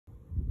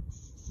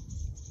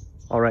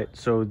All right,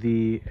 so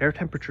the air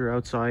temperature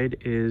outside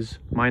is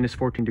minus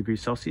 14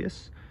 degrees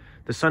Celsius.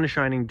 The sun is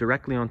shining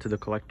directly onto the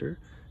collector,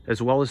 as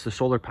well as the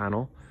solar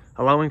panel,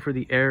 allowing for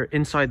the air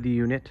inside the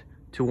unit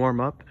to warm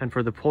up and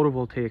for the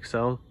photovoltaic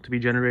cell to be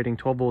generating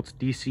 12 volts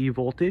DC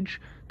voltage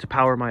to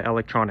power my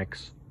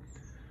electronics.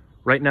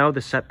 Right now,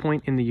 the set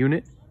point in the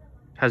unit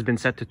has been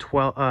set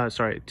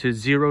to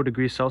 0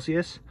 degrees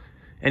Celsius.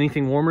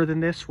 Anything warmer than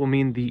this will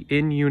mean the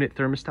in-unit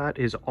thermostat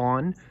is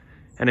on,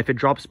 and if it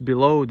drops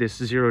below this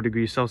 0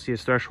 degrees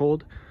Celsius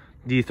threshold,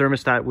 the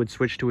thermostat would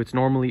switch to its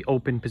normally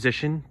open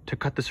position to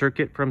cut the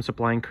circuit from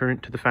supplying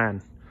current to the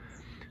fan.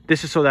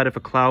 This is so that if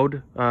a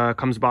cloud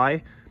comes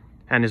by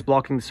and is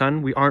blocking the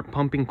sun, we aren't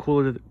pumping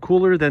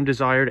cooler than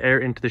desired air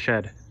into the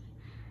shed.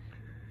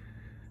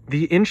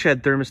 The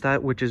in-shed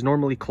thermostat, which is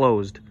normally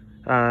closed,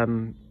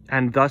 and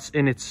thus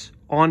in its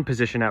on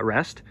position at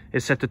rest,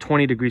 is set to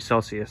 20 degrees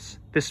Celsius.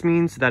 This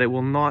means that it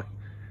will not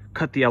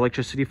cut the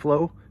electricity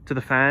flow to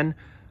the fan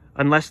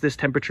unless this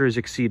temperature is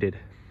exceeded.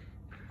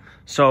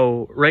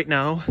 So right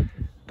now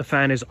the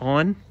fan is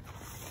on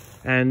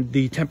and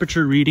the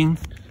temperature reading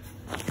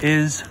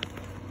is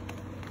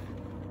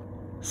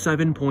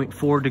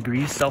 7.4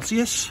 degrees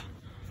Celsius.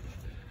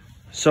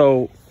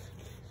 So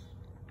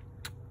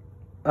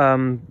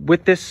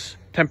with this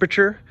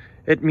temperature,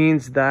 it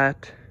means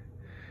that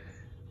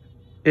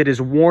it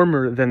is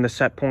warmer than the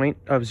set point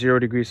of 0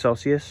 degrees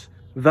Celsius.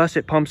 Thus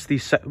it pumps the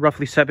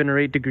roughly 7 or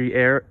 8 degree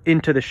air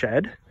into the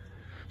shed.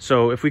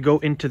 So if we go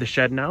into the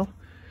shed now,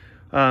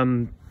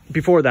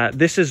 before that,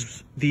 this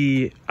is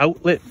the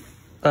outlet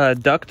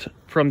duct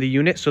from the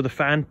unit. So the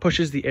fan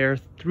pushes the air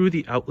through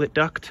the outlet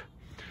duct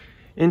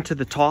into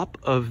the top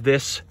of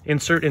this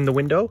insert in the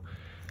window.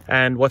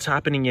 And what's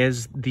happening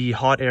is the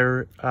hot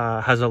air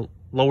has a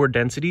lower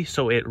density,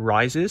 so it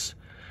rises.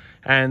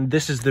 And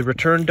this is the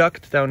return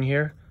duct down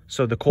here.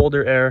 So the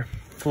colder air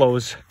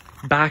flows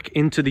back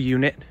into the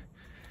unit,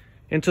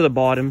 into the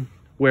bottom,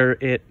 where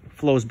it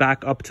flows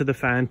back up to the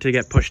fan to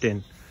get pushed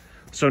in.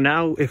 So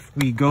now if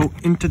we go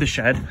into the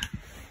shed,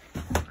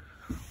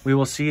 we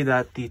will see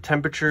that the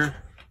temperature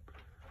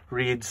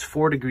reads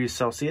 4 degrees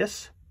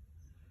Celsius.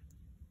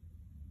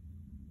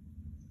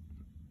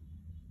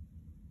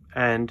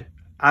 And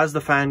as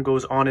the fan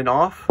goes on and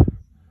off,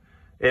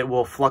 it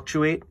will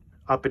fluctuate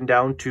up and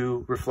down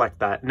to reflect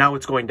that. Now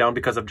it's going down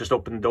because I've just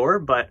opened the door,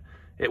 but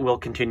it will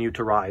continue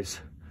to rise.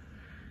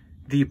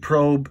 The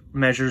probe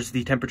measures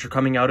the temperature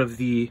coming out of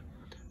the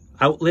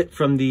outlet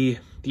from the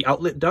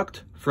outlet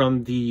duct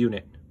from the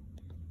unit.